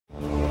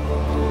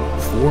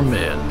4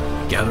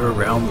 men gather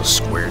around the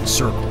squared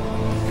circle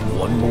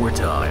one more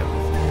time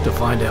to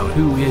find out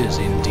who is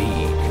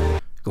indeed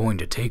going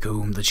to take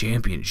home the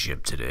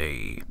championship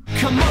today.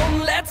 Come on,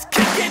 let's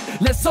kick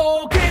it. Let's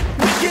all get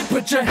wicked.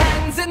 Put your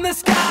hands in the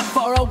sky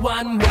for a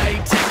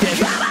one-way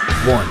ticket.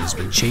 One has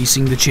been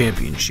chasing the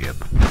championship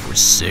for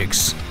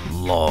 6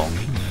 long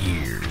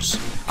years.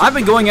 I've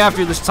been going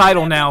after this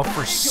title now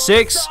for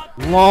 6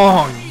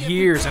 long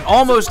years and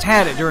almost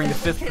had it during the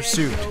 5th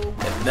pursuit.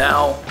 And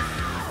now,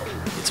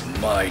 it's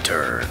my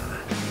turn.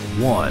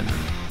 One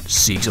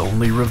seeks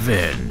only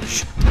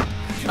revenge.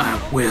 I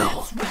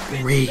will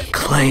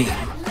reclaim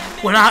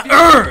what I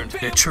earned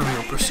at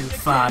Trivial Pursuit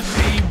 5.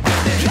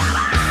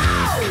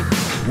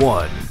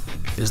 One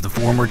is the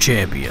former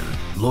champion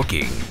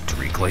looking to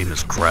reclaim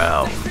his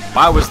crown.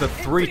 I was the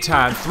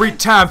 3-time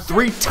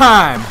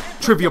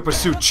Trivial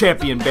Pursuit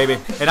champion, baby.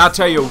 And I'll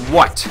tell you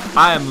what,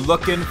 I am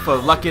looking for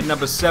lucky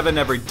number 7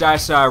 every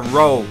dice I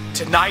roll.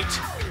 Tonight,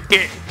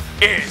 it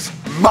is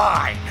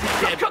mine.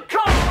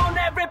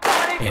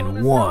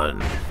 And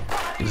one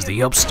is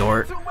the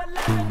upstart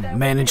who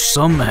managed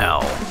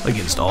somehow,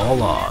 against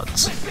all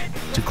odds,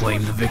 to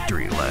claim the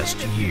victory last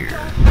year.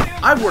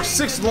 I've worked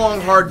 6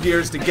 long, hard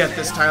years to get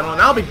this title, and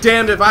I'll be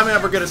damned if I'm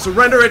ever gonna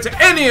surrender it to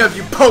any of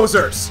you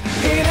posers!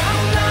 And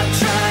I'm not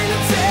trying to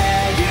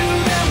tell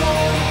you there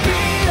won't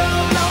be a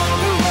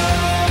longer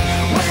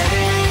road. When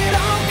it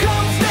all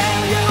comes down,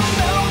 you'll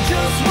know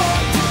just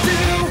what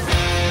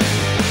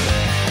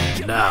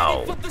to do.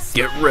 Now,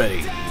 get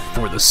ready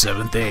for the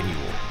 7th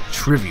annual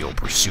Trivial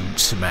Pursuit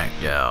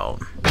SmackDown.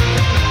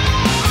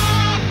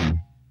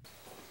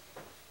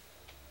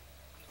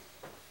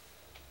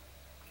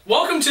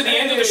 Welcome to the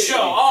end of the show.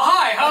 Oh,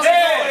 hi, how's it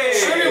going?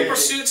 Trivial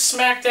Pursuit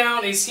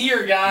SmackDown is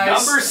here,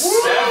 guys. Number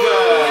 7.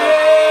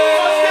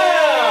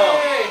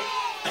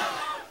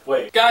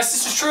 Wait. Guys,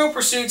 this is Trivial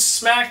Pursuit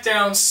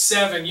SmackDown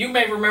 7. You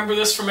may remember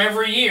this from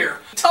every year.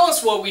 Tell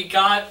us what we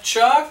got,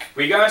 Chuck.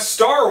 We got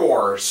Star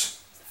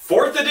Wars,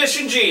 4th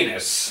edition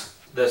Genus,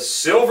 the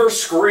silver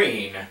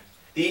screen,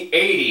 the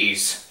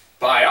 80s,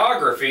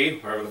 biography,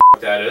 whatever the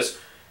f that is,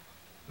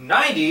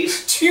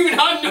 90s, Do you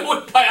not know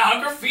what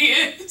biography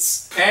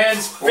is? and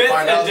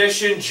 5th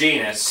edition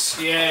Genus.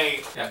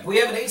 Yay. We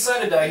have an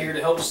 8-sided die here to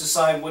help us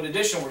decide what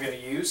edition we're going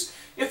to use.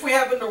 If we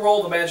happen to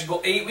roll the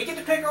magical 8, we get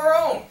to pick our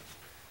own.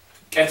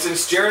 And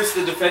since Jared's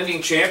the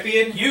defending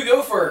champion, You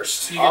go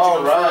first. You get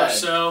to go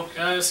first. So,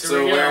 guys,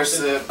 here we go. where's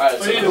the... What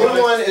so do you the do?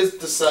 blue one is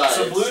decides.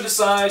 So blue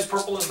decides,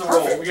 purple is the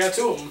roll. We got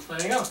 2 of them.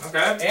 There you go.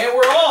 okay. And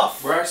we're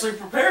off. We're actually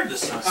prepared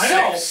this time. I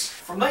know.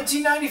 From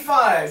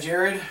 1995,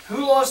 Jared,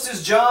 who lost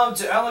his job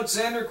to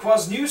Alexander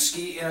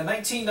Kwasniewski in a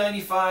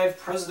 1995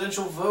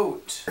 presidential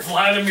vote?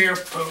 Vladimir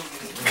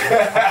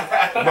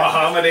Putin.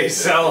 Muhammad A.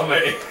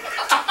 Salome.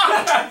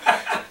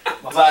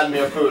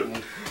 Vladimir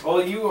Putin.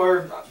 Well, you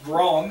are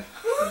wrong.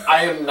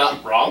 I am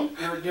not wrong.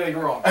 You're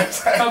wrong.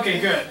 Okay,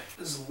 good.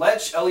 This is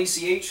Lech,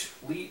 L-E-C-H,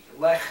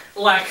 Lech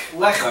Lech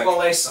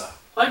Walesa.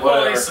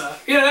 Walesa.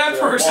 Yeah, that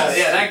person.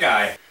 Yeah, that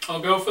guy. I'll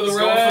go for the He's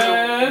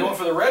red. going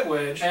for the red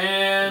wedge.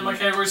 And my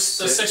camera's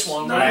the 6th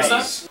one. What was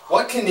that?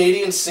 What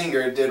Canadian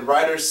singer did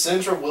writer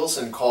Sandra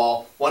Wilson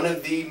call one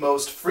of the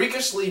most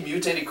freakishly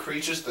mutated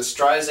creatures the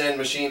Streisand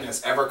machine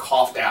has ever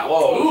coughed out?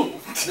 Whoa. Ooh.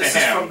 This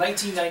is from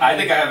 1998. I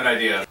think I have an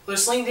idea.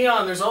 There's Celine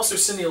Dion. There's also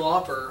Cyndi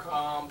Lauper.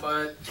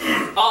 But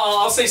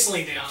I'll say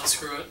Celine Dion.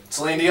 Screw it.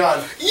 Celine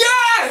Dion.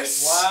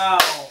 Yes! Wow.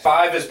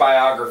 5 is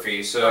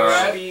biography, so...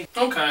 Alright.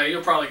 Okay,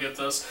 you'll probably get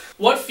this.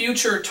 What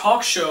future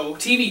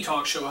TV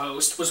talk show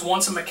host was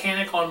once a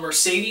mechanic on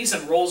Mercedes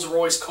and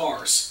Rolls-Royce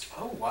cars?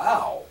 Oh,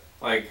 wow.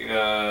 Like,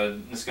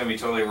 this is gonna be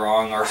totally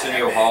wrong.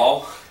 Arsenio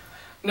Hall?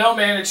 No,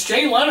 man, it's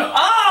Jay Leno.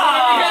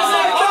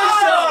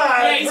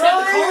 Ah! Yeah, he's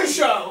got the car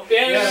show.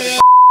 Yeah.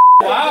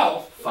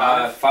 Wow.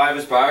 5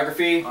 is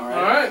biography.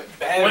 Alright.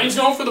 Wayne's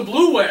going for the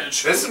blue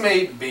wedge. This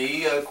may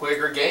be a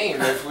quicker game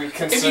if we If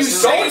consistently... you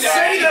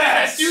say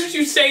that, as soon as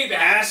you say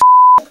that,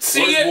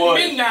 see you at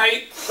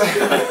midnight.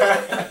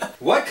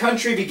 What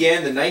country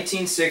began the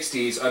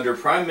 1960s under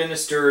Prime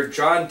Minister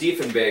John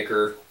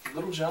Diefenbaker?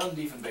 Little John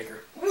Diefenbaker.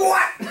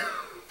 What?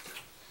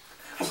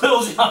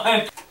 Little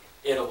John.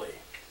 Italy.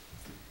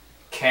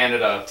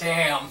 Canada.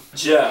 Damn.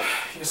 Jeff,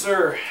 Yes,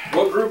 sir.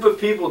 what group of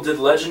people did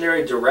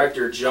legendary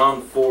director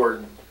John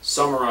Ford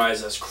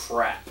summarize as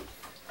crap?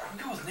 I'm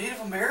going with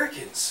Native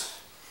Americans.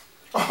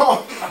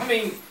 Oh, I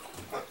mean...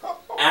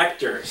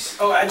 Actors.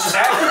 Oh, I just...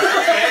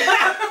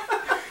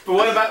 But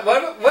what about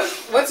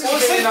what's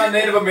his opinion on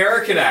Native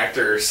American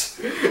actors?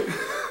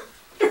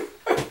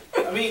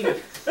 I mean...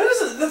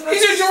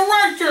 He's a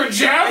director,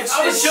 Jeff.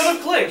 It should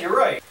have clicked, you're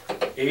right.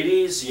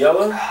 80s,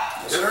 yellow?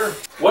 Yes, sir.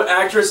 What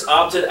actress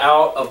opted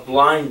out of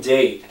Blind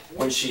Date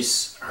when she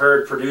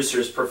heard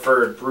producers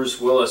preferred Bruce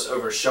Willis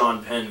over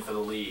Sean Penn for the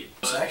lead?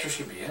 This actress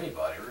could be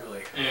anybody,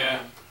 really. Yeah.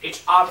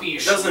 It's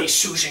obviously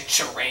Susan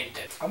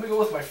Sarandon. I'm going to go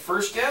with my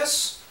first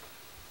guess.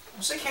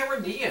 I'll say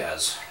Cameron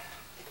Diaz.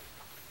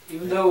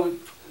 Even though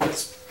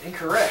that's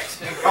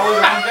incorrect. Probably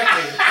the wrong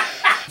decade.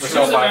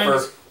 Michelle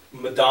Pfeiffer.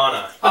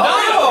 Madonna.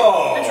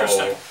 Oh!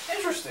 Interesting.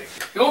 Interesting.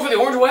 You going for the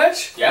orange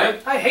wedge? Yeah.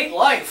 I hate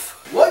life.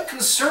 What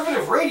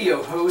conservative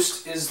radio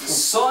host is the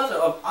son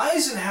of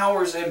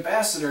Eisenhower's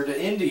ambassador to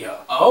India?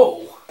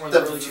 Oh.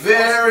 The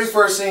very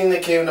first thing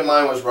that came to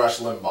mind was Rush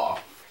Limbaugh.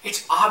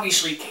 It's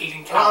obviously Caden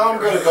I'm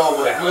Calvert. gonna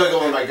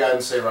go with my gut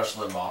and say Rush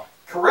Limbaugh.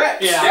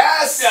 Correct. Yeah.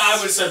 Yes! Yeah, I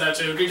would have said that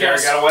too. Good Jared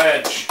guess. got a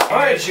wedge. All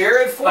right,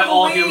 Jared, for By the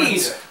all lead.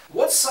 humans.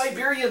 What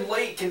Siberian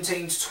lake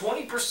contains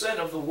 20%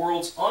 of the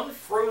world's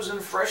unfrozen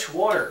fresh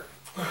water?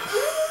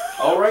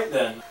 All right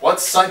then.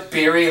 What's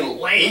Siberian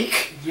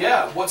Lake?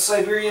 Yeah, what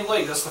Siberian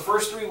lake? That's the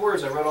first 3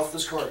 words I read off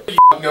this card.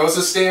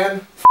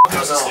 Nosistan?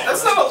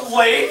 That's not a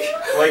lake.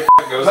 Like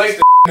goes. Like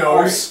the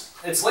nose.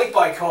 It's Lake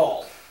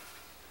Baikal.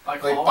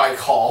 Like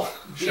Baikal.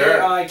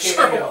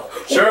 B-A-I-K-A-L.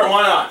 Sure,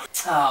 why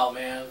not? Oh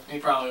man, you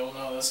probably will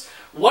know this.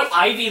 What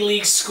Ivy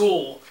League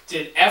school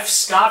did F.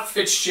 Scott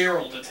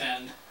Fitzgerald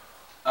attend?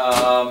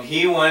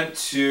 He went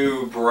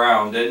to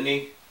Brown, didn't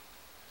he?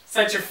 Is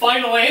that your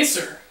final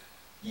answer?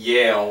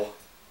 Yale.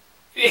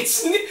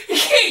 It's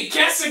hey,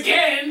 guess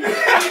again.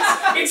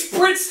 It's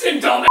Princeton,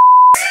 dumbass.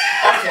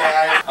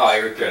 Okay, Oh,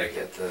 you're gonna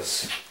get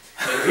this.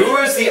 Who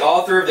is the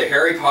author of the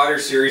Harry Potter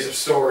series of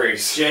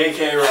stories?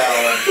 J.K.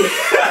 Rowling.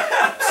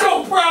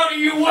 So proud of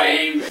you,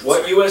 Wayne.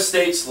 What U.S.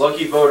 state's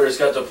lucky voters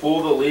got to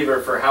pull the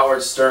lever for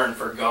Howard Stern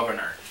for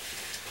governor?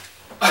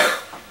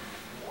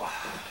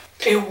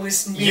 It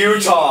was me.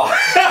 Utah.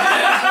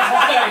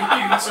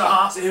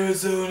 Utah.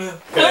 Arizona.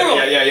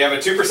 Yeah, you have a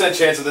 2%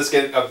 chance of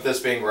this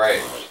being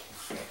right.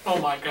 Oh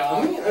my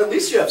god. At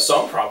least you have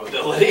some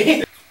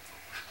probability.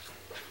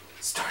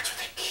 Starts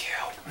with a Q.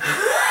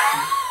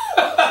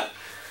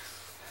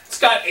 It's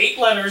got 8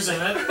 letters in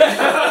it.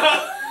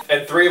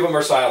 And 3 of them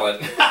are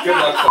silent. Good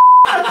luck.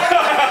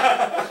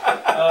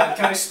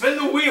 Can I spin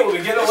the wheel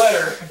to get a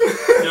letter?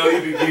 No,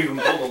 you can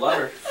pull the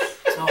lever.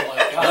 Oh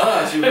my Ah,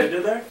 god. see what I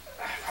did there?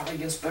 Probably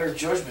against better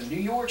judgment. New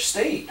York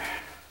State.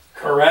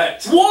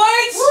 Correct.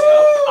 What?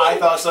 I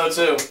thought so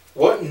too.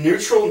 What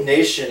neutral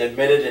nation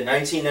admitted in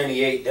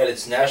 1998 that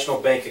its national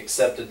bank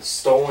accepted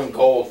stolen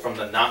gold from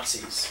the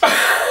Nazis?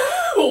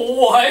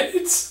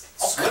 What?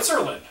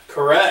 Switzerland.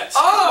 Correct.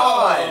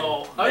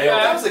 Oh. Okay.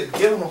 That was a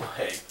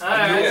giveaway.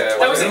 Alright. Yeah,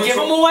 That was a give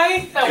 'em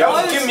away? That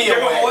was? Give me Give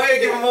him away,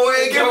 give him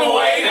away, give him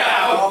away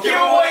now. Give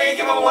him away,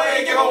 give him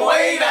away, give him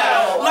away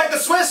now. Like the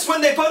Swiss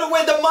when they put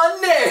away the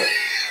money.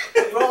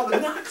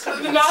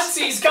 The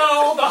Nazis got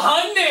all the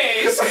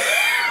honeys.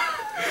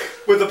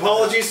 With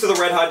apologies to the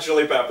Red Hot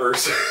Chili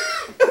Peppers.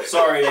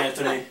 Sorry,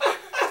 Anthony.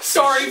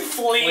 Sorry,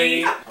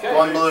 Flea.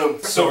 One blue.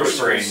 Silver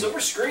screen. Silver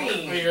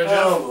screen. There you go,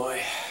 Jeff.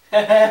 boy.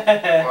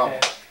 Well,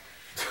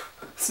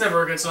 It's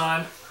never a good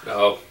sign.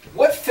 No.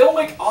 What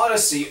filmic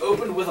odyssey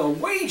opened with a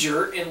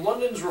wager in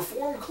London's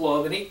Reform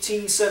Club in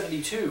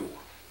 1872?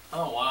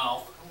 Oh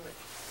wow.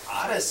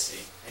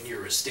 Odyssey. And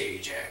you're a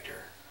stage actor.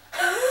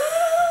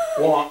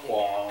 Wah,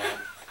 wah.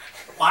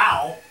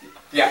 Wow.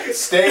 yeah,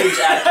 stage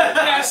actor.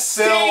 Not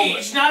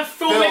stage, not filmic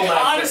Film actor.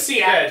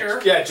 odyssey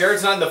actor. Yeah,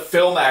 Jared's not in the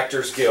Film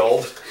Actors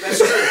Guild. That's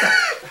true.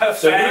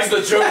 So who's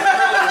the joke?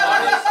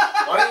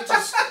 Why don't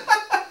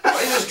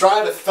you just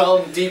drive the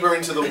thumb deeper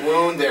into the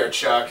wound there,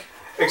 Chuck?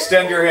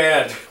 Extend your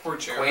hand. Poor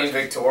Jared. Queen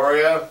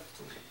Victoria.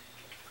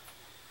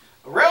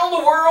 Around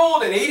the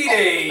world in 80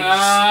 days.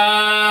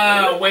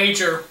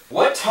 Wager.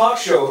 What talk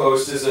show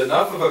host is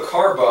enough of a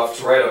car buff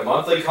to write a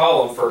monthly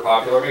column for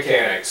Popular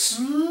Mechanics?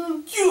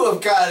 You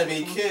have got to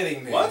be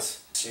kidding me. What?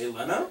 Jay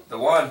Leno? The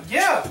one.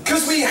 Yeah,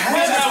 because we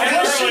had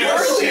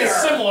Earlier.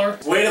 Similar.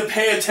 Way to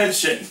pay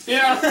attention.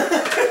 Yeah.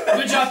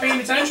 Good job paying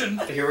attention.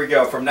 Here we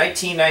go, from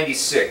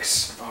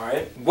 1996.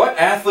 Alright. What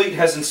athlete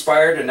has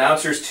inspired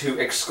announcers to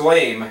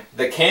exclaim,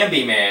 "The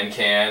Camby Man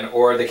can,"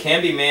 or "The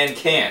Camby Man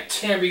can't"?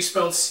 Can be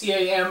spelled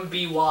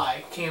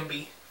C-A-M-B-Y. Can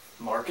be.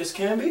 Marcus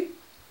Camby?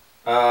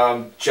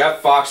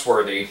 Jeff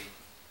Foxworthy.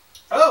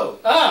 Oh.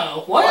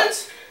 Oh,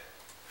 what?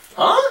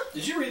 Huh?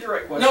 Did you read the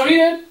right question? No, he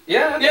did.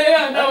 Yeah.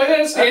 Yeah, no, it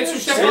is. The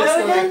answer's Jeff Say that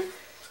Foxworthy. again?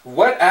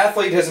 What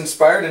athlete has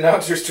inspired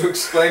announcers to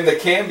exclaim, "The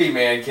Camby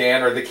Man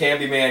can," or "The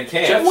Camby Man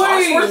can't"? Jeff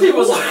Foxworthy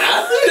was an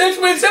athlete? That's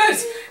what it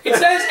says. It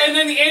says, and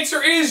then the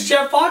answer is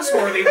Jeff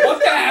Foxworthy. What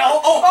the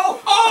hell?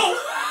 Oh!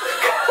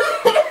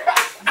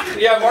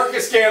 Yeah,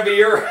 Marcus Camby,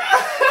 you're...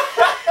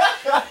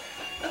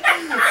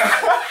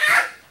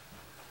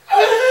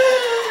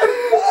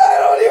 I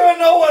don't even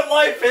know what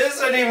life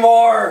is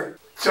anymore.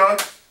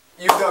 Chuck,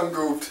 you done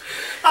goofed.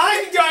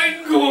 I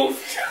done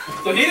goofed.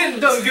 But he didn't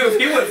done goof.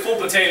 He went full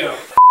potato.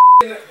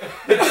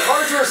 The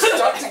cards were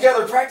stuck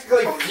together,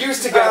 practically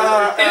fused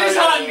together. It is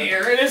hot in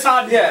here. It is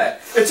hot in here.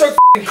 Yeah, it took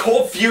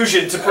cold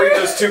fusion to break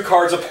those two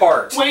cards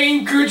apart.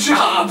 Wayne, good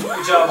job.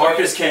 Good job,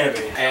 Marcus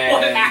Camby.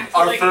 What And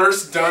Our athlete?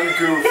 first done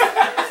goof.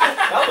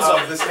 That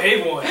was a this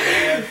big one,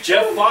 man.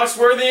 Jeff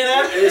Foxworthy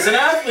is an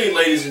athlete,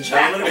 ladies and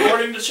gentlemen,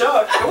 according to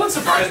Chuck. It wouldn't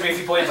surprise me if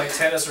he played like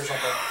tennis or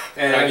something.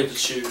 And I And get to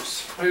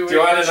choose. do you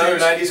want another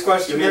 90s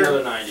question Give me here?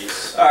 another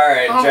 90s.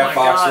 Alright, Oh Jeff my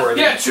God. Foxworthy.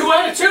 Yeah, 2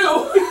 out of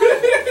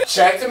 2.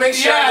 Check to make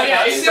sure. Yeah,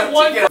 yeah. Is it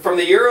one? From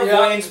the year of Yeah.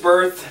 Wayne's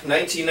birth,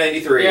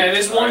 1993. Yeah, it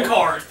is one Alright.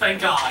 card.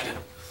 Thank God.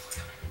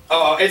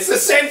 Oh, it's the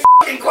same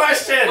fucking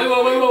question! Wait.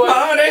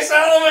 Mohamed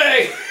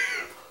Salome!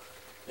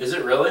 Is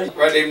it really?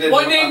 What name did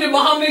What name did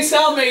Mohamed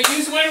Salome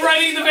use when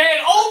riding the van?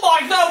 Oh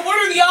my god, what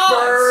are the odds?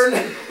 Burn!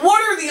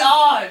 What are the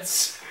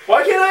odds?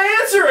 Why can't I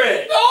answer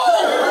it?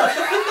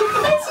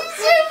 No! That's the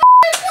same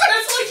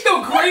That's like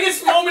the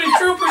greatest moment in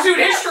True Pursuit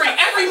history.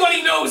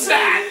 Everybody knows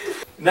that.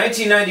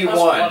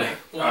 1991.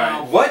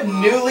 Wow. What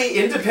newly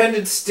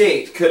independent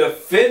state could a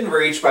Finn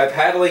reach by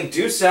paddling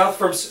due south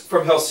from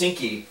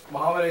Helsinki?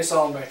 Mohamed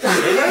Salome.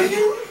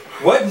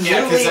 What newly...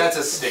 Yeah, because that's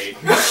a state.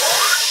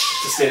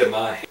 It's a state of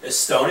mind.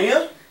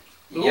 Estonia?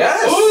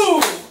 Yes!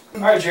 Ooh!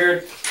 Alright,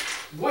 Jared.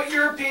 What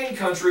European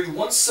country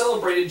once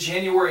celebrated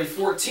January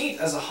 14th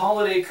as a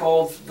holiday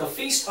called the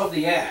Feast of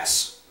the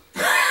Ass?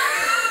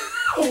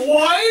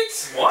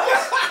 What?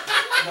 What?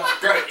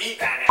 Go eat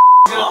that.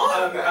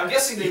 I'm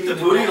guessing they Eat mean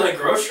the booty like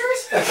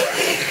groceries?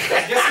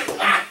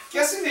 I'm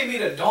guessing they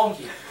mean a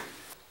donkey.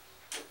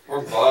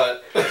 Or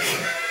butt.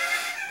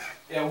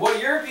 Yeah,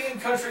 what European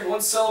country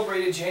once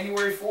celebrated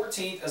January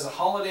 14th as a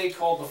holiday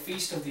called the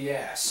Feast of the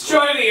Ass?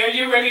 Johnny, are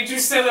you ready to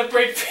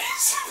celebrate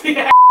Feast of the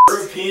Ass?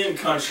 European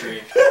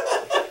country.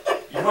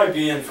 You might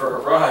be in for a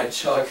ride,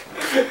 Chuck.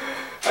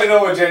 I know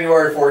what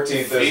January 14th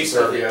is in Feast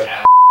of the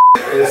Serbia.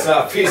 It's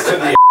not Feast of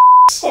the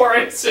Or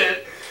is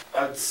it?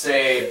 I'd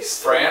say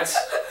France.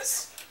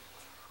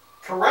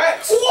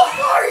 Correct! What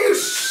are you?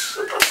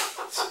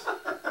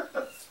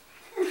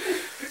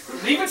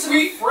 Leave it to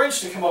the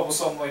French to come up with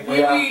something like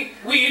that.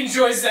 We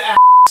enjoy the ass.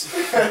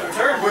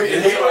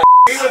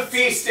 We would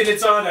feast in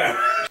its honor.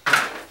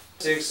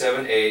 6,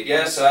 7, 8.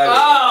 Yes, I will.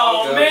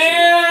 Oh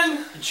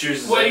man! He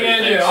chooses What are you gonna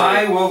everything. do?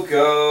 I will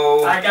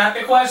go I got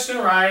the question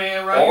right.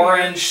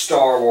 Orange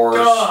Star Wars.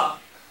 Duh.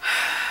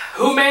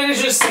 Who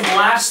manages to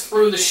blast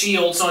through the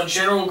shields on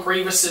General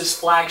Grievous's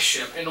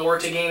flagship in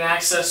order to gain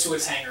access to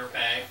its hangar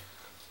bay?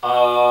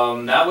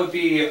 That would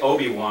be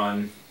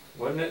Obi-Wan,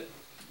 wouldn't it?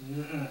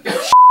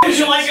 Would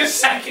you like a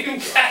second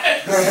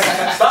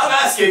guess? Stop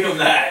asking him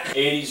that!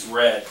 80s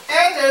red.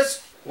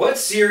 What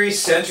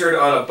series centered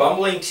on a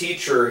bumbling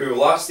teacher who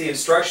lost the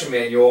instruction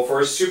manual for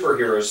his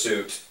superhero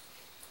suit?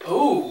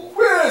 Ooh.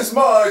 Where's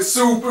my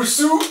super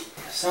suit?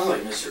 Sounds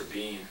like Mr.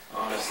 Bean,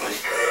 honestly.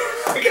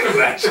 I can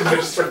imagine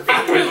Mr.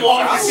 I would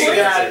love to see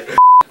that.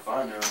 If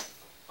I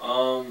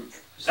know.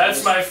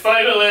 That's my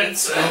final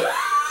answer. I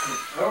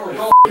don't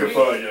recall If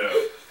I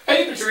know.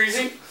 Hey,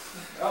 Patrizi.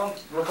 I don't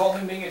recall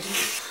him being a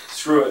teacher.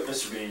 Screw it,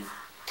 Mr. Bean.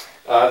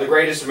 The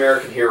greatest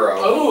American hero.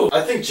 Oh.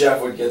 I think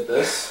Jeff would get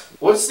this.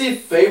 What's the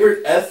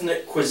favorite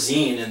ethnic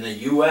cuisine in the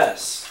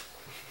U.S.?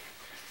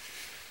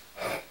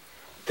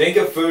 Think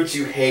of foods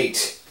you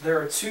hate. There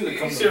are two that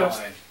come Me to too.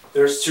 mind.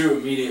 There's two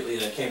immediately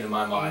that came to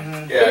my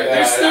mind. Yeah,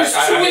 There's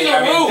two in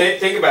the room.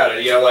 think about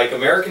it. You know, like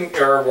American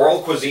or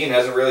world cuisine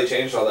hasn't really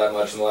changed all that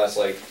much in the last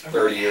like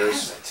 30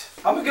 years.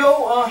 I'm gonna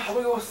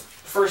go with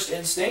first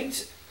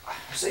instinct. I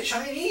say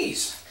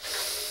Chinese.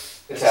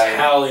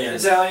 Italian.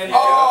 Italian.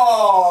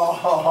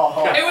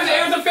 Oh! It was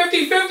a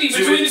 50-50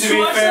 between the to two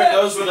be I fair, said.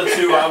 those were the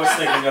two I was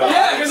thinking of.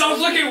 Yeah, because I was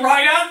looking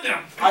right at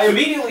them. I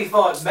immediately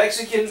thought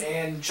Mexican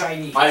and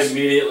Chinese. I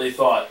immediately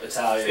thought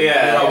Italian. Yeah.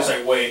 And then I was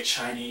like, wait,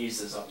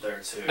 Chinese is up there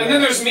too. And then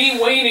there's me,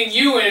 Wayne, and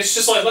you, and it's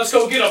just like, let's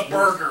go get a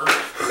burger.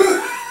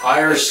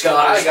 Irish,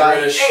 Scottish, I got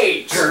British,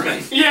 8.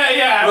 German.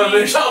 Yeah. Well,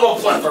 there's a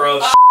plethora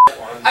of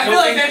I feel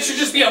like that should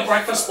just be a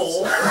breakfast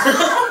bowl.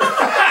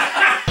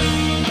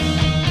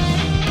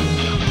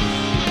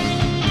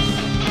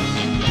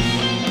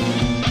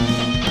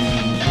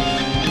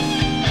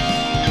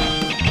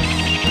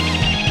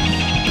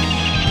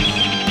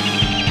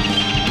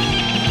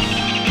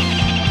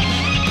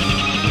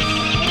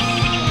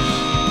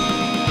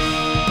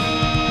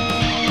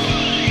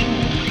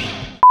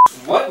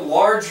 What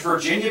large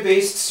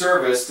Virginia-based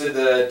service did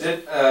the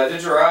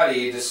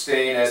Digerati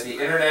disdain as the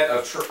Internet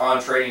of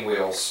on training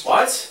wheels?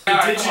 What? The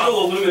Alright,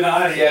 digital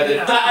Illuminati.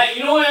 Yeah,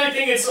 You know what I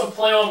think it's a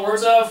play on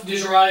words of?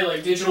 Digerati,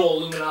 like digital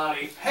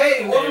Illuminati.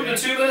 Hey, welcome to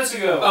 2 minutes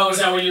ago. Oh, is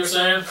that what you were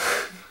saying?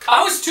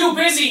 I was too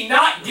busy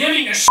not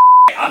giving a shit.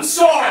 I'm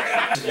sorry.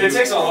 It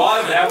takes a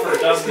lot of effort,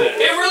 doesn't it?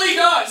 It really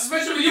does,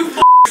 especially with you.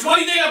 Why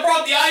do you think I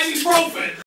brought the ibuprofen?